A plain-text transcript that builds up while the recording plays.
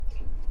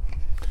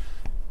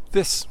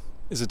This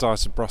is a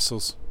Diet of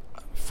Brussels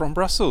from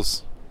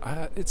Brussels.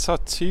 It's our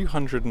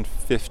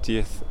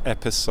 250th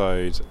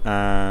episode,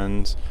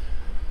 and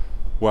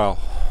well,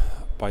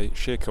 by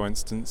sheer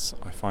coincidence,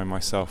 I find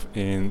myself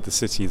in the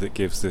city that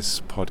gives this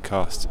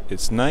podcast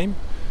its name,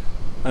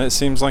 and it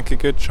seems like a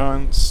good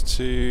chance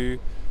to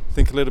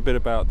think a little bit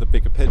about the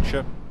bigger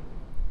picture,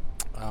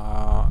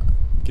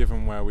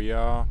 given where we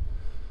are,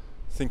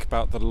 think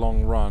about the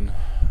long run.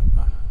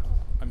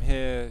 I'm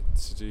here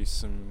to do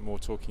some more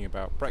talking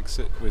about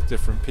Brexit with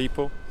different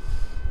people,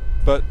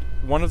 but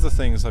one of the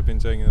things I've been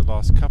doing in the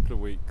last couple of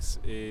weeks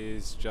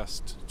is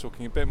just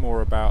talking a bit more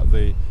about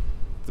the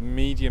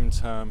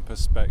medium-term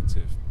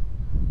perspective.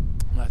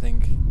 And I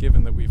think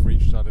given that we've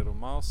reached our little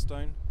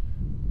milestone,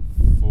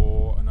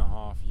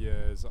 4.5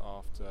 years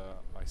after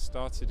I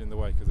started in the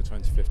wake of the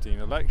 2015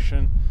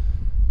 election,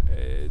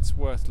 it's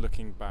worth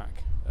looking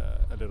back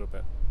a little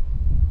bit.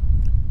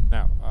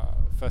 Now,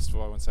 first of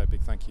all, I want to say a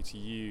big thank you to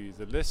you,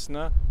 the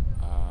listeners,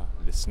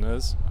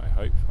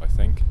 I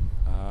think,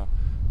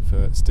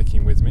 for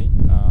sticking with me.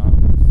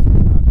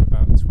 I've had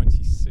about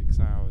 26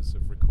 hours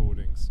of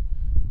recordings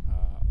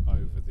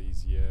over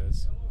these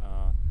years.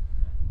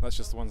 That's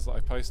just the ones that I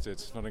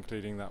posted, not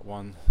including that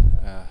one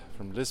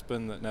from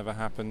Lisbon that never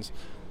happened,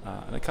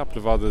 and a couple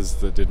of others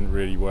that didn't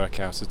really work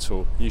out at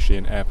all, usually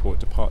in airport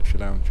departure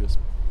lounges.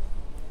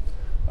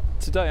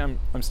 Today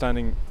I'm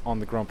standing on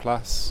the Grand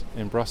Place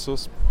in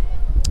Brussels,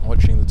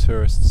 watching the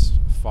tourists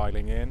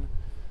filing in.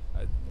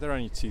 There are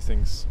only two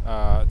things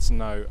to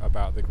know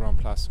about the Grand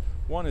Place.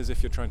 One is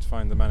if you're trying to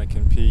find the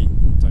Mannequin P,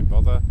 don't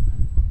bother.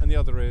 And the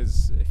other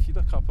is if you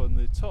look up on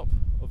the top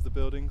of the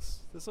buildings,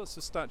 there's lots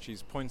of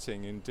statues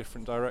pointing in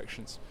different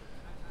directions.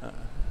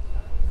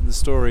 The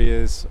story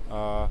is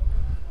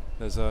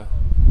there's a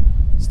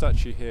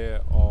statue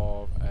here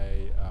of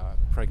a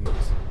pregnant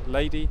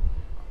lady,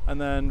 and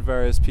then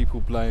various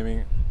people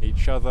blaming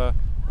each other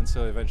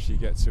until eventually you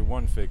get to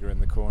one figure in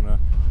the corner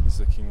who's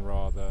looking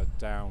rather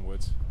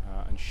downward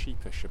and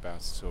sheepish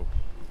about it all.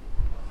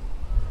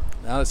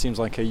 Now that seems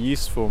like a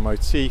useful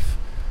motif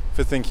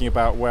for thinking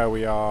about where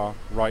we are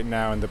right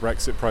now in the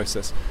Brexit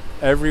process.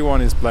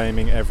 Everyone is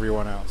blaming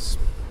everyone else,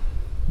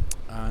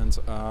 and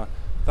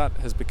that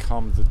has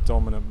become the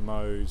dominant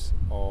mode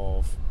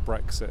of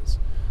Brexit.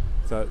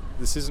 That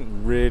this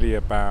isn't really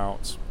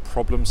about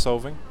problem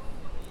solving,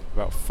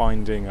 about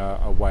finding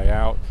a way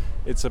out.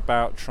 It's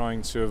about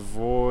trying to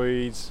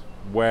avoid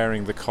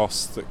wearing the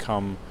costs that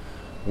come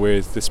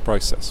with this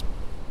process.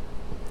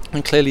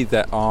 And clearly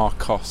there are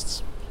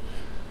costs.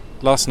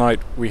 Last night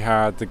we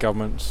had the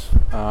government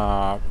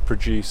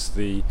produce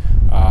the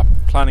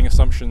planning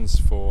assumptions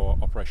for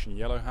Operation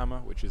Yellowhammer,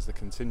 which is the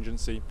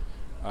contingency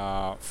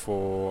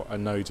for a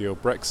no-deal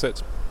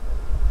Brexit.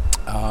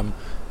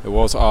 It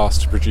was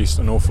asked to produce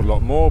an awful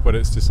lot more, but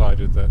it's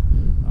decided that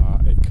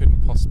it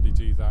couldn't possibly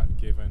do that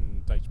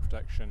given data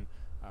protection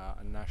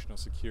and national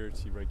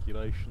security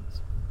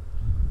regulations.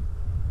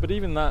 But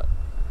even that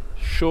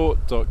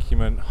short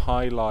document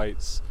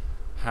highlights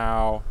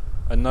how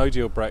a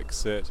no-deal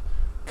Brexit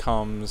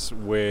comes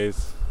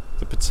with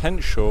the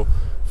potential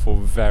for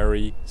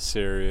very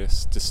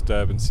serious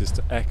disturbances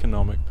to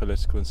economic,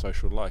 political and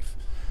social life.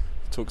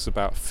 It talks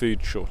about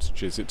food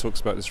shortages, it talks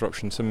about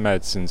disruption to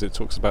medicines, it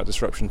talks about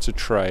disruption to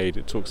trade,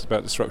 it talks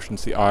about disruption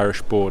to the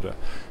Irish border,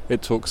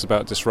 it talks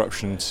about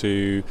disruption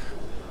to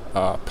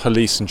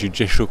police and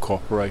judicial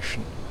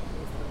cooperation.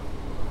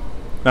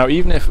 Now,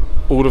 even if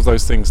all of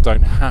those things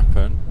don't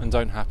happen, and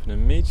don't happen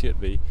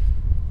immediately,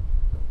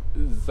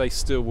 they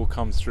still will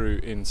come through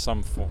in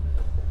some form.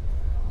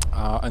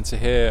 And to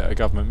hear a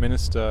government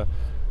minister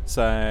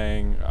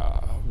saying,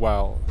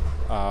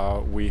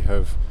 we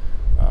have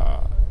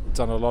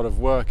done a lot of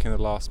work in the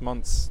last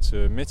months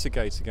to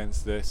mitigate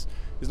against this,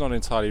 is not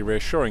entirely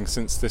reassuring,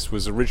 since this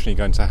was originally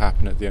going to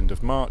happen at the end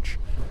of March,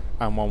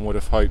 and one would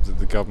have hoped that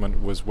the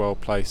government was well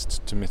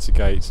placed to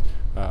mitigate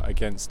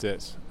against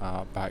it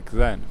back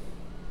then.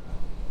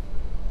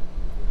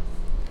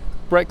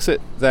 Brexit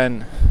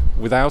then,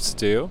 without a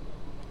deal,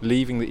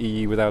 leaving the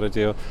EU without a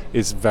deal,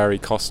 is very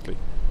costly.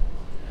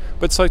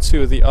 But so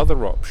too are the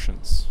other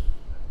options.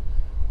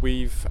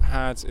 We've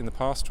had in the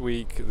past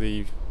week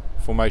the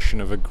formation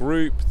of a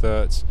group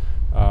that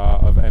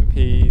of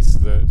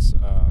MPs that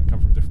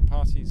come from different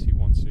parties who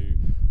want to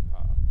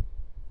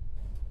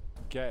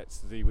get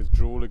the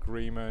withdrawal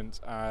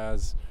agreement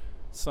as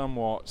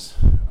somewhat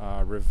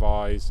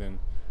revised in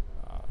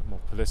more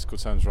political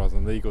terms rather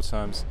than legal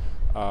terms,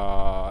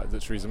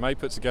 that Theresa May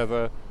put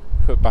together,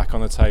 put back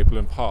on the table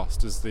and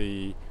passed as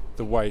the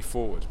way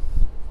forward.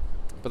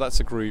 But that's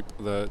a group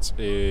that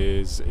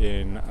is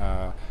in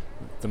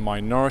the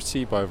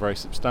minority by a very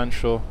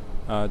substantial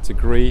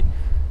degree,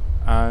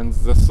 and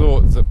the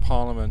thought that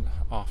Parliament,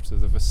 after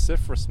the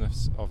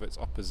vociferousness of its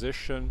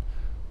opposition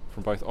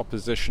from both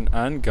opposition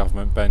and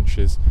government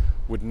benches,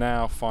 would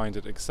now find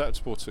it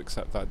acceptable to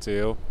accept that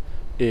deal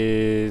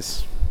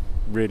is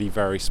really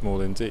very small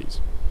indeed.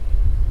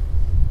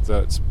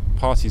 That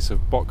parties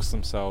have boxed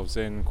themselves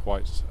in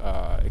quite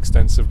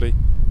extensively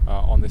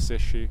on this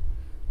issue,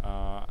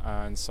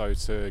 and so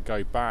to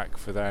go back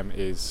for them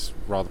is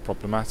rather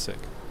problematic.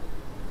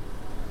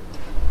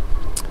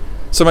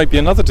 So maybe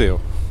another deal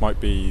might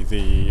be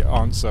the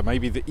answer.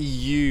 Maybe the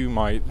EU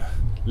might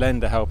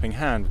lend a helping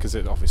hand because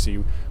it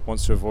obviously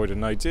wants to avoid a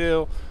no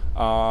deal.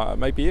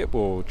 Maybe it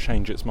will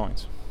change its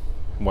mind.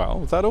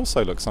 Well, that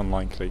also looks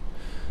unlikely.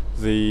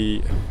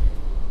 The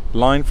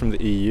line from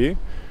the EU,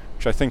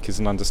 which I think is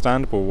an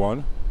understandable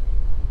one,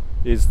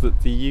 is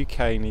that the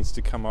UK needs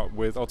to come up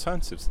with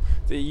alternatives.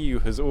 The EU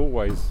has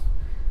always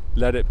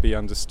let it be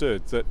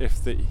understood that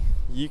if the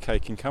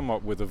UK can come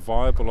up with a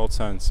viable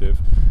alternative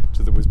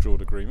to the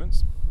withdrawal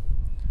agreements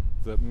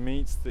that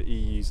meets the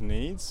EU's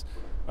needs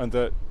and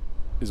that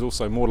is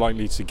also more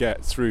likely to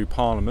get through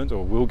Parliament,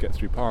 or will get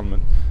through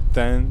Parliament,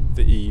 then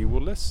the EU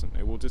will listen,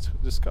 it will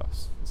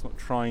discuss. It's not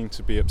trying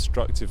to be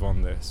obstructive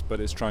on this, but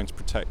it's trying to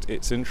protect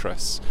its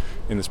interests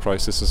in this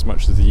process as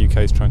much as the UK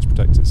is trying to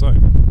protect its own.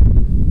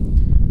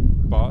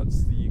 But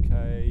the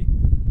UK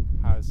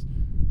has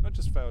not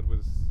just failed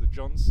with the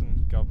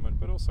Johnson government,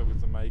 but also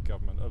with the May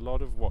government. A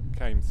lot of what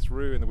came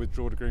through in the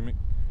withdrawal agreement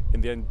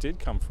in the end did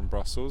come from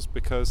Brussels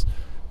because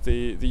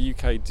the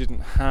UK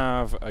didn't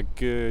have a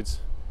good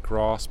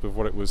grasp of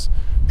what it was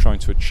trying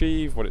to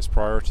achieve, what its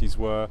priorities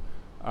were,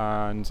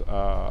 and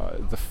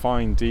the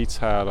fine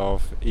detail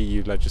of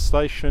EU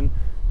legislation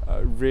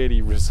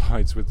really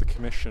resides with the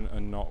Commission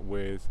and not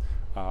with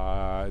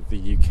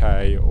the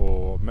UK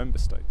or member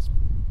states.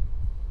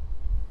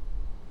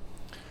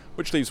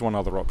 Which leaves one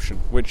other option,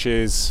 which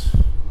is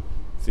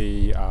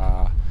the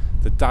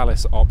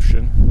Dallas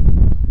option,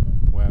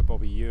 where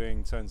Bobby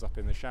Ewing turns up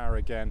in the shower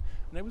again,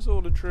 and it was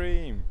all a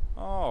dream.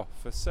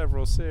 For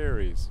several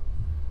series.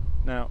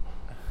 Now,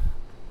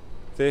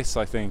 this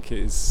I think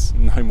is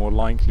no more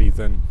likely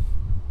than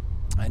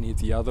any of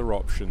the other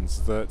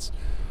options. That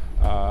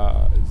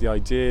the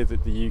idea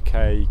that the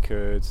UK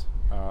could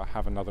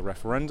have another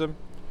referendum,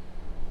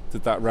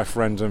 that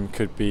referendum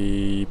could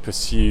be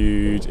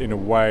pursued in a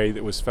way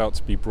that was felt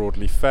to be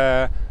broadly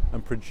fair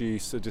and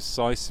produce a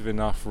decisive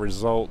enough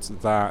result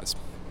that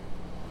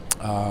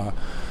the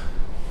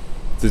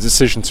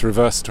decision to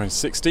reverse the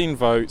 2016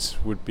 vote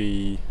would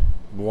be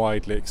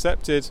widely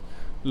accepted,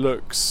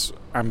 looks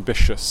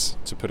ambitious,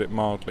 to put it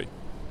mildly.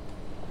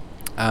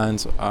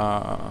 And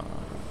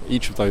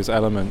each of those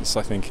elements,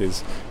 I think,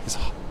 is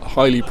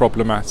highly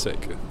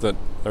problematic, that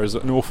there is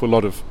an awful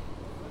lot of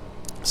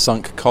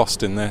sunk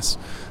cost in this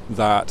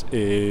that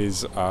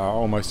is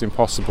almost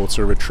impossible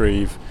to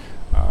retrieve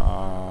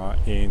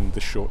in the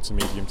short to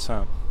medium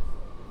term.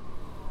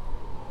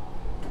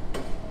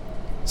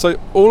 So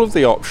all of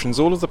the options,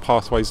 all of the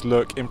pathways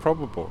look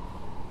improbable.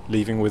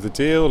 Leaving with a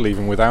deal,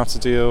 leaving without a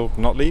deal,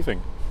 not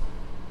leaving.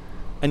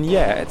 And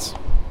yet,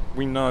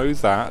 we know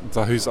that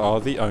those are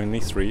the only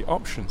three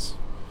options.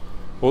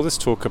 All this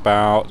talk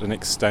about an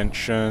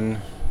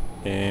extension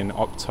in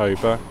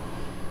October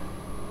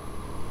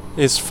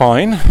is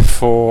fine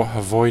for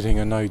avoiding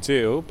a no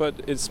deal,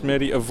 but it's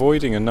merely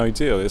avoiding a no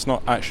deal. It's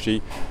not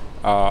actually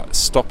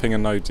stopping a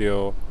no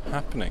deal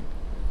happening.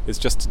 It's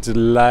just a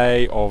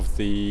delay of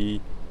the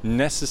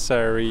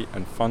necessary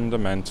and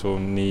fundamental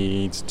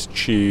need to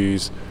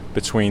choose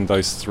between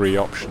those three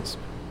options,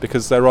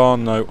 because there are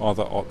no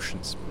other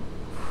options.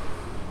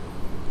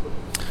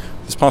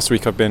 This past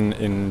week I've been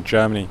in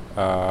Germany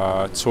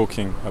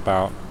talking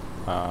about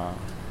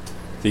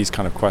these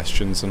kind of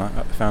questions, and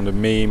I found a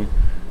meme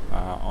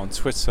on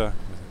Twitter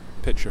with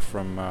a picture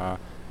from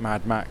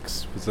Mad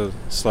Max with the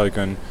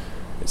slogan,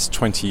 "It's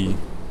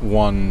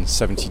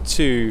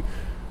 2172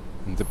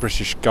 and the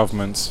British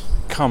government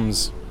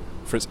comes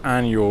for its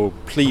annual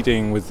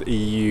pleading with the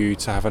EU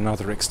to have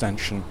another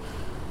extension.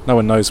 No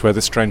one knows where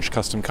this strange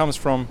custom comes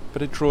from,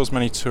 but it draws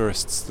many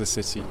tourists to the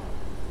city."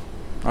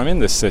 I'm in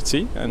this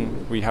city,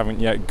 and we haven't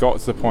yet got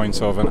to the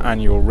point of an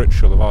annual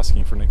ritual of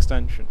asking for an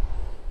extension.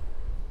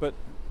 But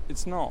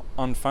it's not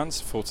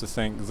unfanciful to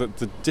think that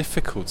the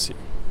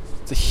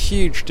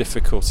huge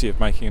difficulty of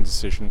making a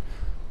decision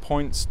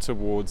points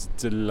towards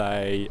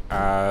delay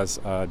as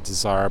a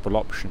desirable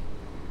option.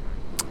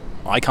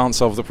 I can't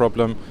solve the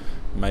problem.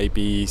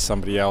 Maybe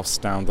somebody else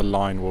down the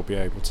line will be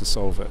able to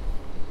solve it.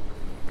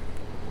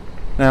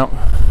 Now,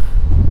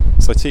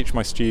 as I teach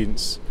my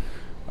students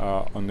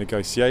on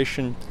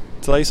negotiation,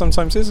 delay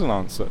sometimes is an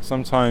answer.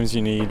 Sometimes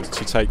you need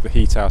to take the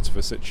heat out of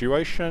a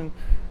situation.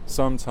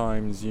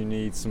 Sometimes you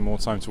need some more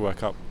time to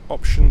work up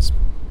options.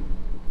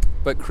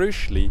 But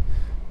crucially,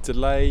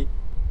 delay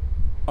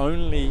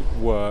only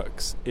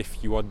works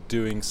if you are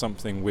doing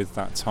something with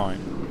that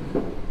time.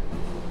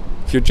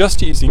 If you're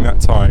just using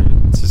that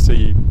time to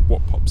see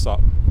what pops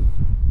up,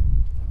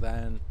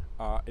 then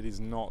it is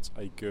not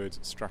a good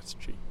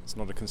strategy. It's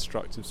not a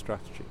constructive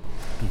strategy.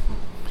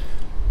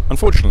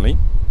 Unfortunately,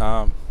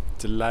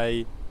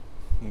 delay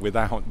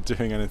without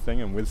doing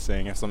anything and with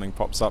seeing if something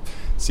pops up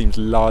seems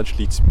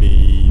largely to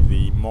be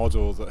the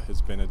model that has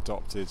been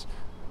adopted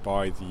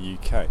by the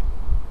UK.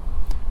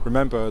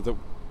 Remember that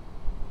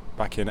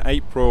back in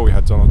April we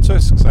had Donald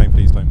Tusk saying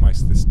please don't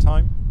waste this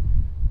time,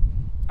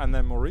 and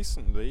then more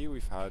recently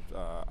we've had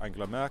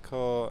Angela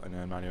Merkel and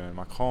Emmanuel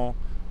Macron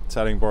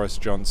telling Boris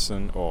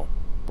Johnson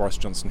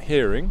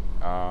hearing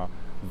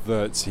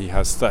that he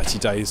has 30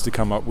 days to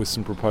come up with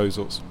some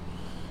proposals.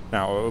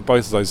 Now,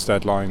 both of those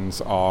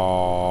deadlines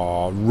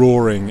are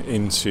roaring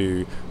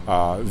into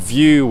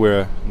view.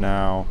 We're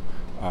now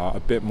a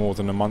bit more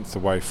than a month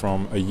away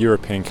from a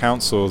European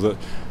Council that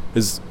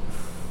has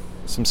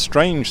some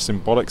strange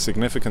symbolic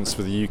significance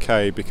for the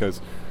UK, because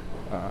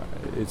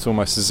it's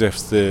almost as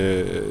if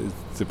the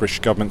British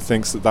government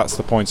thinks that that's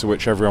the point at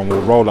which everyone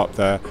will roll up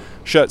their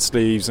shirt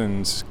sleeves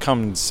and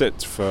come and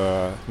sit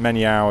for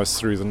many hours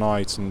through the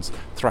night and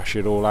thrash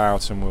it all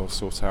out, and we'll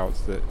sort out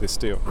this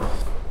deal.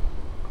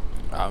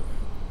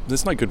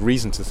 There's no good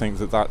reason to think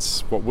that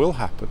that's what will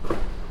happen.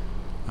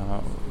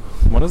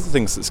 One of the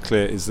things that's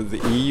clear is that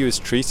the EU is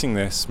treating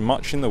this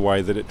much in the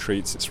way that it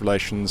treats its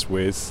relations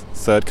with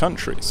third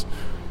countries,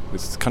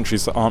 with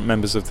countries that aren't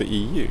members of the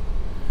EU.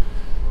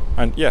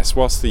 And yes,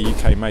 whilst the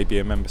UK may be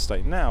a member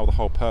state now, the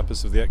whole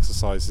purpose of the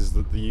exercise is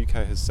that the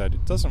UK has said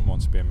it doesn't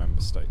want to be a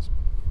member state.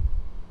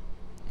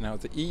 Now,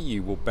 the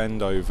EU will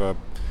bend over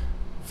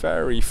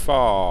very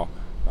far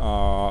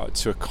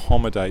to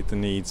accommodate the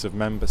needs of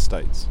member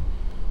states,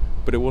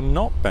 but it will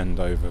not bend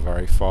over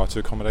very far to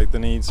accommodate the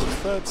needs of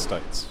third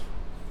states.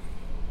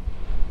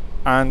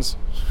 And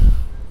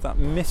that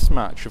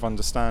mismatch of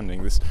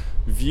understanding, this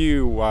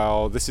view,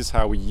 well, this is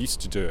how we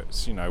used to do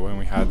it, when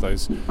we had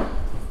those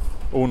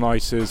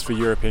all-nighters for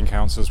European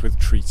councils with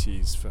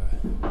treaties for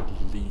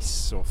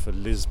Nice or for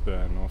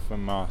Lisbon or for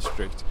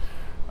Maastricht.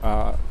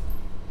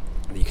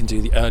 You can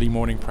do the early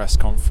morning press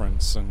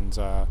conference and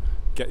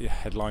get your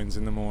headlines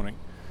in the morning.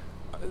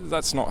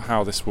 That's not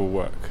how this will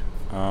work.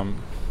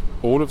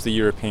 All of the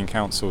European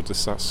Council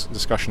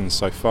discussions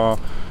so far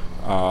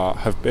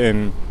have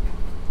been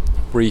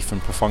brief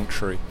and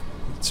perfunctory,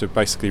 to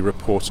basically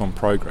report on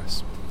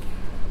progress.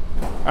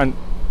 And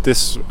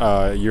this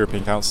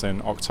European Council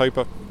in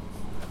October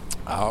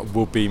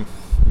will be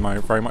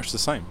very much the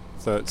same,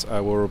 that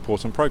we'll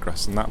report on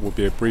progress, and that will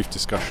be a brief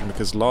discussion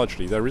because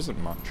largely there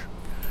isn't much.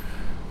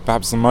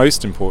 Perhaps the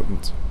most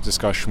important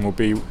discussion will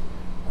be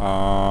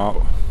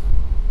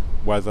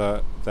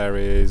whether there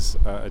is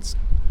a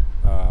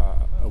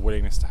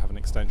willingness to have an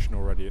extension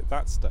already at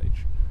that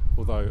stage.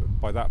 Although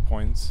by that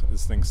point,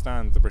 as things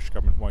stand, the British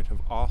government won't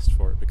have asked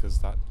for it, because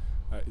that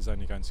is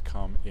only going to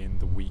come in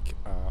the week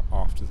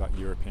after that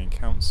European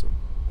Council.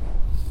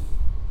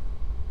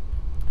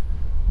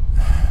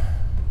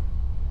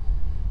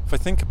 If I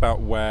think about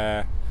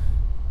where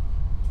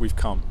we've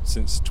come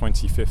since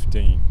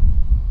 2015,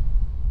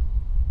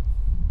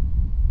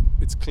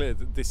 it's clear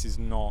that this is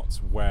not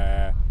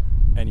where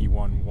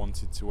anyone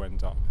wanted to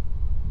end up.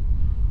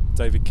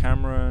 David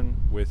Cameron,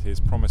 with his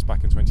promise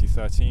back in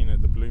 2013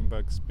 at the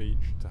Bloomberg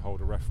speech to hold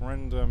a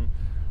referendum,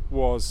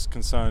 was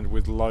concerned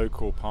with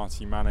local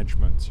party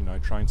management,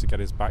 trying to get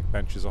his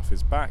backbenchers off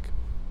his back,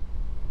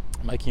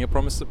 making a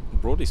promise that,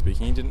 broadly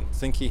speaking, he didn't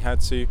think he had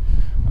to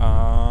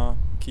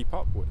keep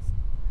up with,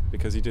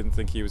 because he didn't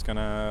think he was going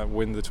to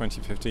win the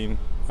 2015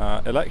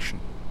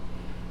 election.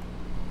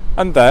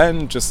 And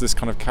then just this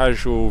kind of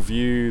casual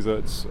view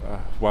that,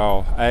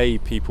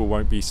 people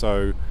won't be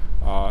so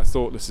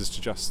thoughtless as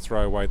to just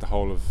throw away the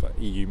whole of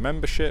EU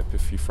membership,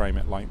 if you frame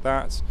it like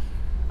that,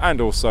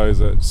 and also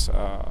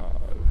that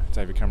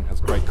David Cameron has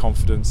great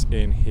confidence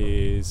in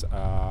his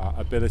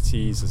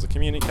abilities as a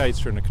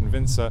communicator and a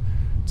convincer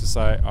to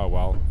say,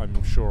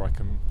 I'm sure I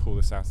can pull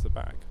this out of the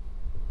bag.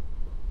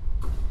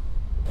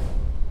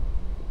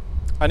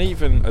 And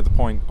even at the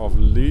point of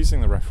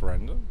losing the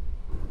referendum,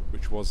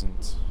 which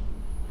wasn't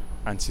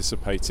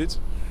anticipated,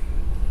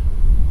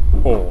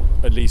 or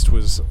at least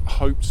was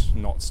hoped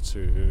not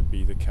to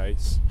be the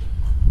case,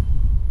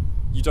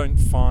 you don't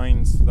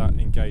find that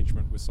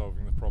engagement with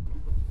solving the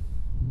problem.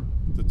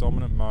 The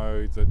dominant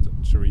mode that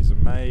Theresa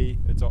May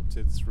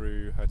adopted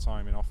through her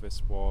time in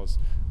office was,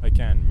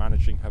 again,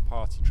 managing her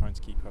party, trying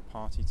to keep her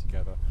party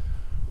together,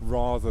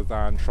 rather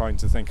than trying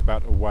to think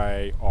about a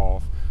way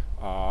of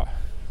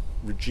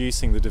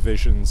reducing the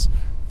divisions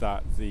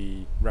that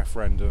the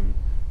referendum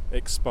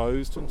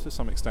exposed and to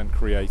some extent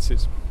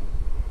created.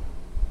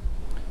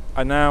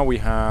 And now we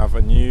have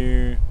a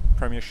new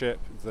premiership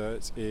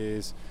that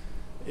is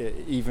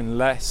even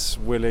less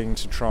willing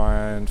to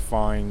try and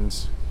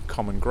find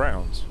common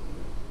ground.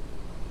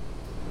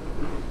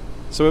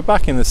 So we're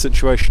back in the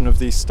situation of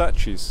these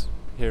statues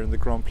here in the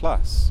Grand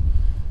Place.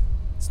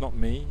 It's not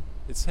me,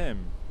 it's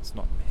him. It's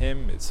not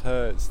him, it's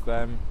her, it's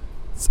them.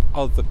 It's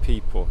other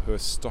people who are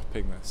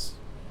stopping this.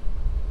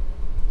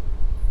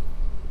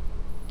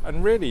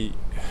 And really,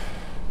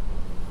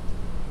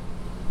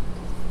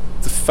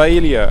 the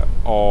failure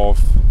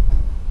of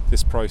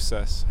this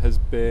process has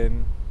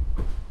been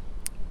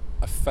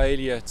a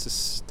failure to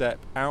step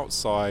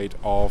outside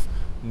of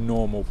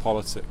normal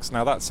politics.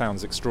 Now that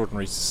sounds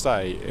extraordinary to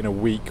say in a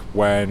week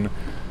when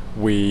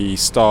we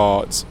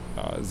start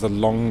the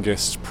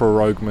longest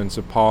proroguement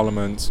of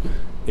Parliament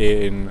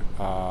in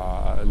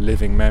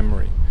living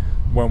memory,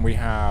 when we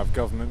have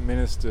government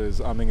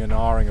ministers umming and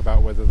ahhing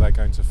about whether they're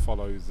going to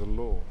follow the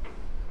law,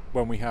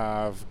 when we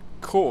have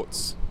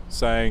courts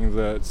saying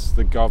that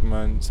the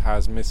government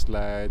has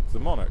misled the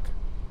monarch.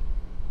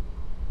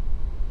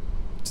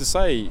 To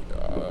say,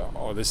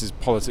 this is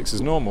politics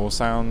as normal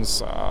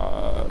sounds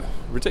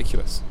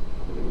ridiculous.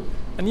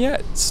 And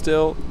yet,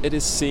 still, it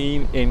is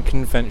seen in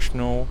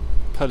conventional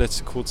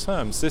political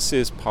terms. This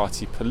is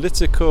party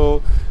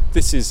political,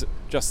 this is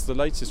just the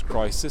latest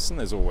crisis, and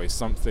there's always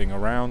something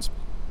around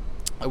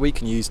that we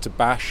can use to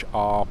bash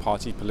our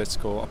party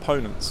political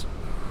opponents,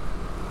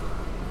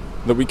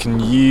 that we can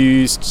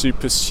use to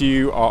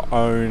pursue our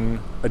own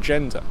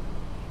agenda.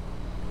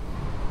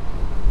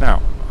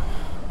 Now,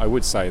 I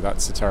would say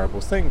that's a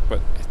terrible thing, but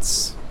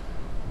it's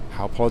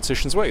how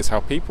politicians work, it's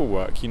how people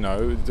work.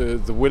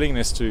 The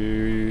willingness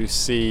to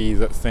see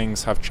that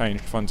things have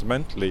changed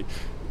fundamentally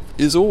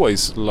is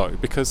always low,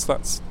 because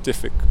that's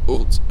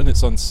difficult and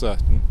it's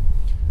uncertain,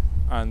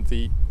 and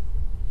the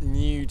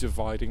new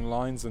dividing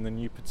lines and the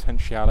new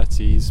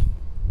potentialities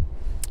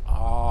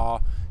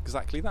are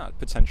exactly that,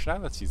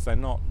 potentialities. They're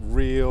not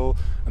real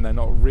and they're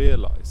not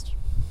realised.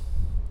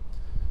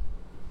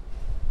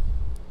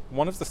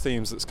 One of the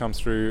themes that's come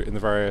through in the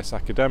various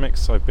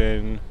academics I've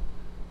been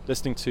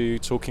listening to,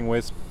 talking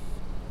with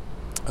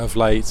of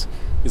late,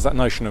 is that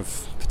notion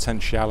of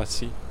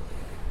potentiality.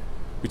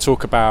 We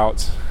talk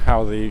about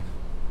how the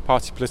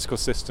party political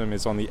system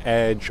is on the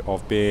edge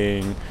of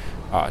being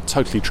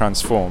totally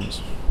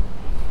transformed,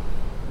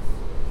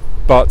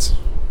 but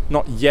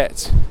not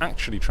yet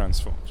actually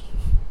transformed.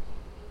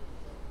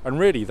 And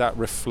really that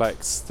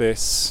reflects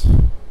this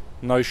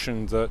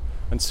notion that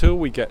until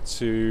we get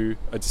to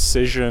a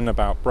decision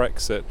about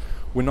Brexit,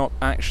 we're not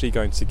actually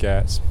going to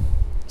get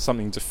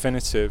something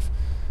definitive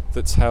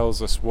that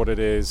tells us what it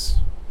is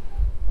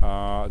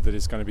that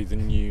is going to be the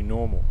new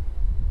normal.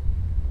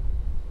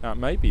 Now, it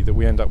may be that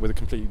we end up with a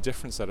completely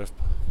different set of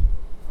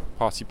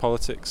party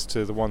politics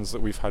to the ones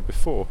that we've had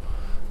before,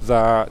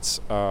 that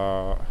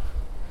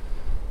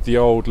the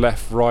old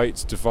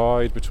left-right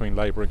divide between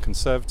Labour and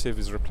Conservative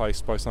is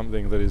replaced by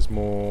something that is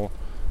more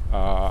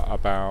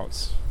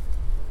about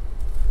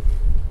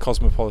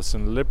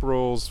cosmopolitan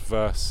liberals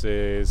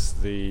versus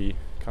the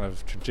kind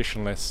of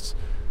traditionalist,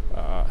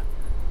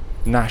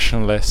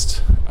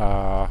 nationalist,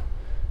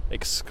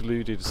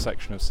 excluded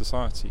section of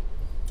society.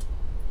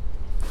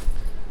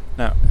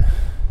 Now,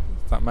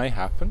 that may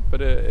happen,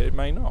 but it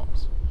may not.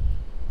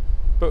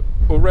 But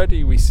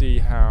already we see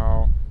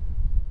how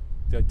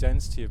the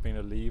identity of being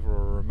a Leaver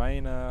or a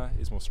Remainer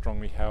is more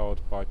strongly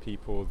held by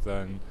people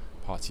than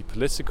party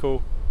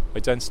political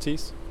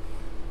identities,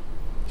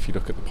 if you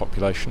look at the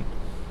population.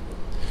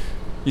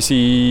 You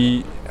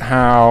see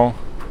how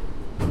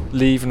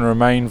Leave and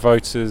Remain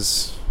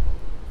voters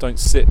don't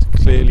sit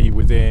clearly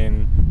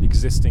within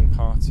existing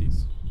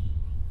parties.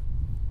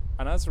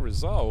 And as a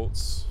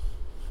result,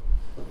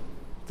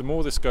 the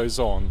more this goes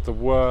on, the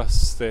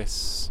worse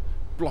this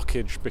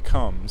blockage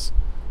becomes,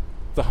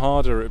 the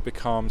harder it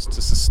becomes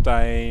to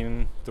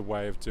sustain the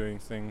way of doing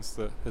things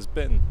that has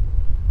been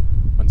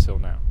until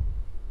now.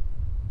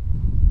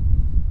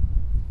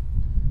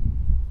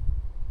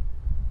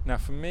 Now,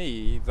 for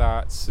me,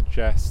 that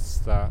suggests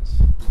that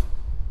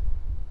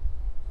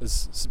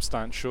as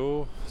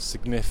substantial,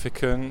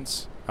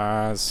 significant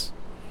as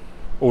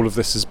all of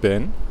this has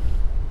been,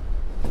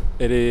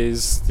 it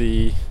is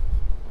the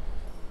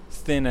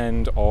thin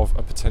end of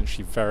a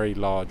potentially very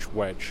large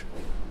wedge.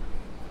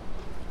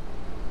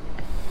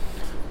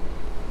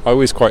 I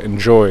always quite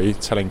enjoy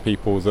telling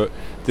people that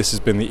this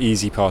has been the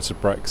easy part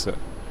of Brexit,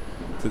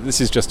 that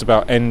this is just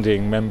about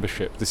ending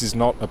membership. This is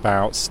not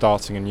about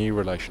starting a new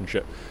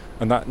relationship,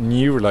 and that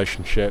new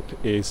relationship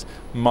is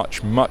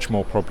much, much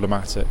more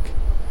problematic,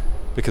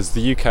 because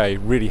the UK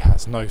really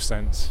has no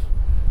sense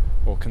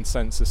or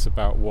consensus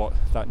about what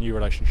that new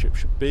relationship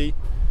should be,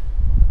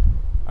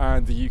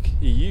 and the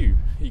EU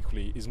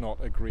equally is not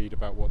agreed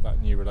about what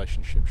that new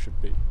relationship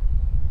should be.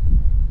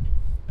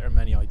 There are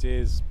many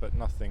ideas, but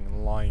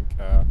nothing like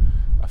a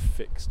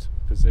fixed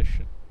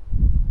position,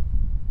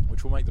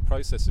 which will make the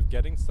process of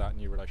getting to that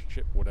new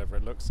relationship, whatever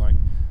it looks like,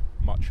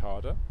 much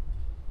harder,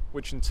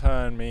 which in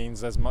turn means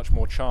there's much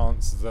more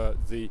chance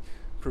that the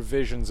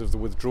provisions of the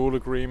withdrawal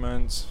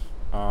agreement,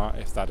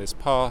 if that is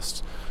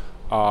passed,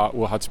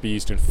 will have to be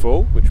used in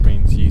full, which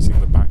means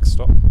using the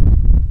backstop.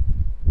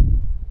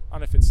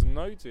 And if it's a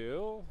no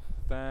deal,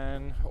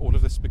 then all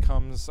of this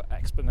becomes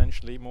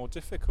exponentially more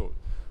difficult.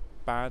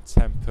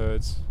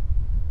 Bad-tempered,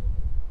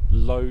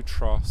 low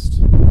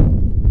trust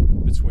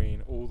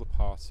between all the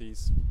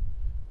parties.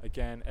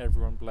 Again,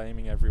 everyone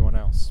blaming everyone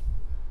else.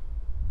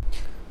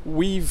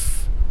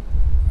 We've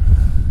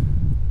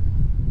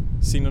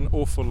seen an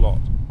awful lot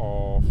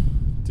of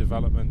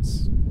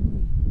developments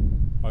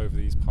over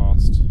these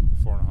past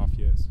 4.5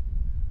 years.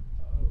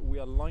 We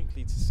are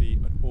likely to see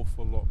an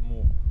awful lot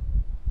more.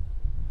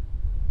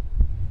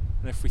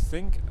 And if we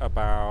think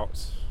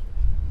about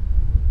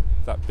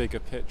that bigger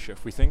picture,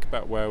 if we think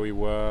about where we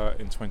were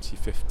in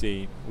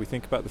 2015, we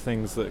think about the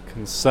things that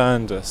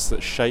concerned us,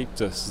 that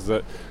shaped us,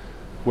 that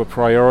were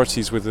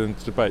priorities within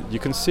the debate, you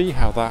can see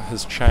how that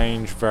has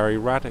changed very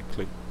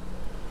radically.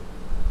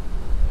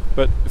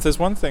 But if there's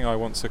one thing I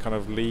want to kind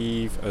of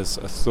leave as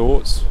a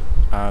thought,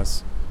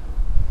 as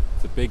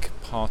the big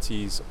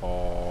parties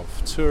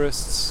of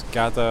tourists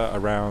gather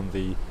around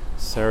the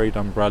serried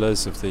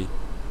umbrellas of the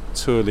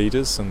tour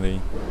leaders and the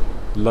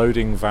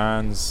loading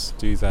vans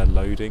do their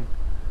loading,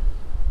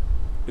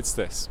 it's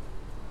this.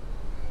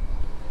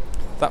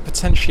 That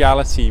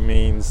potentiality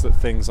means that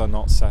things are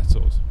not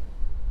settled.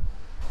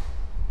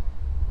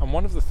 And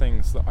one of the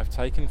things that I've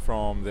taken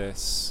from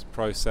this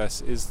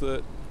process is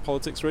that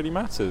politics really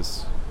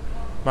matters.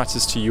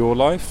 Matters to your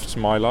life, to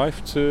my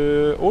life,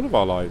 to all of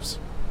our lives.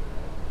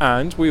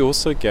 And we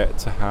also get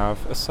to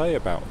have a say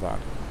about that.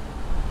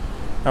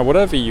 Now,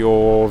 whatever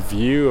your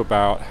view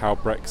about how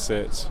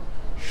Brexit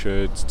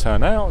should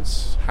turn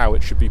out, how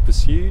it should be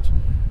pursued,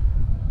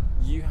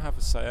 you have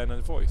a say and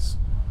a voice.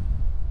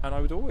 And I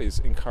would always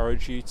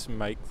encourage you to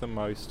make the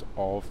most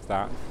of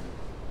that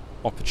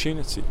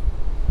opportunity.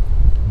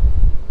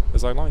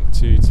 As I like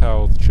to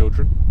tell the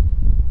children,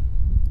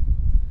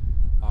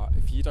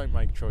 if you don't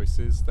make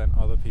choices, then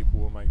other people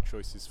will make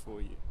choices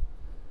for you.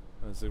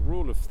 As a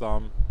rule of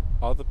thumb,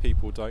 other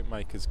people don't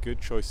make as good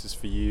choices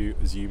for you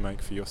as you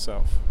make for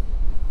yourself.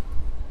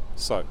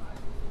 So,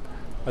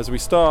 as we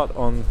start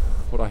on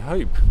what I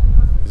hope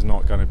is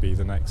not going to be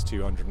the next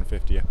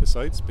 250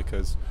 episodes,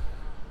 because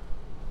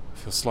I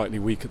feel slightly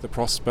weak at the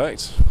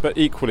prospect, but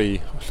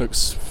equally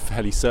looks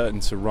fairly certain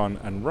to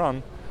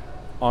run,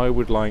 I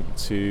would like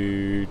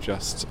to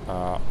just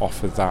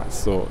offer that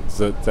thought,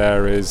 that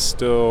there is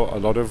still a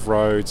lot of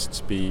roads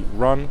to be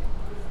run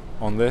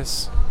on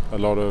this, a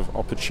lot of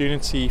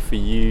opportunity for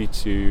you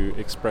to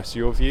express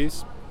your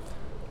views,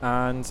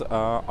 and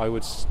I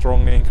would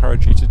strongly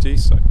encourage you to do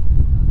so.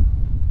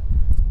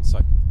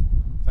 So,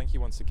 thank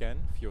you once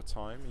again for your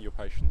time, your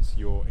patience,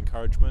 your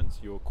encouragement,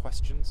 your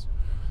questions.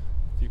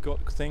 If you've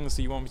got things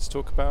that you want me to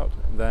talk about,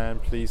 then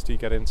please do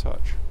get in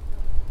touch.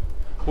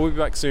 We'll be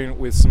back soon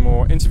with some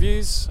more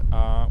interviews,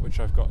 which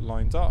I've got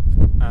lined up,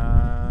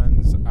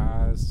 and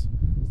as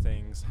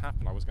things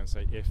happen, I was going to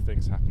say if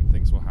things happen,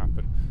 things will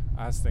happen.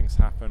 As things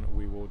happen,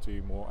 we will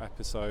do more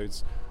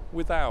episodes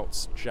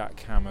without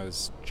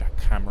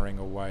jackhammering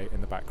away in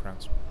the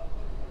background.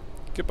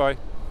 Goodbye.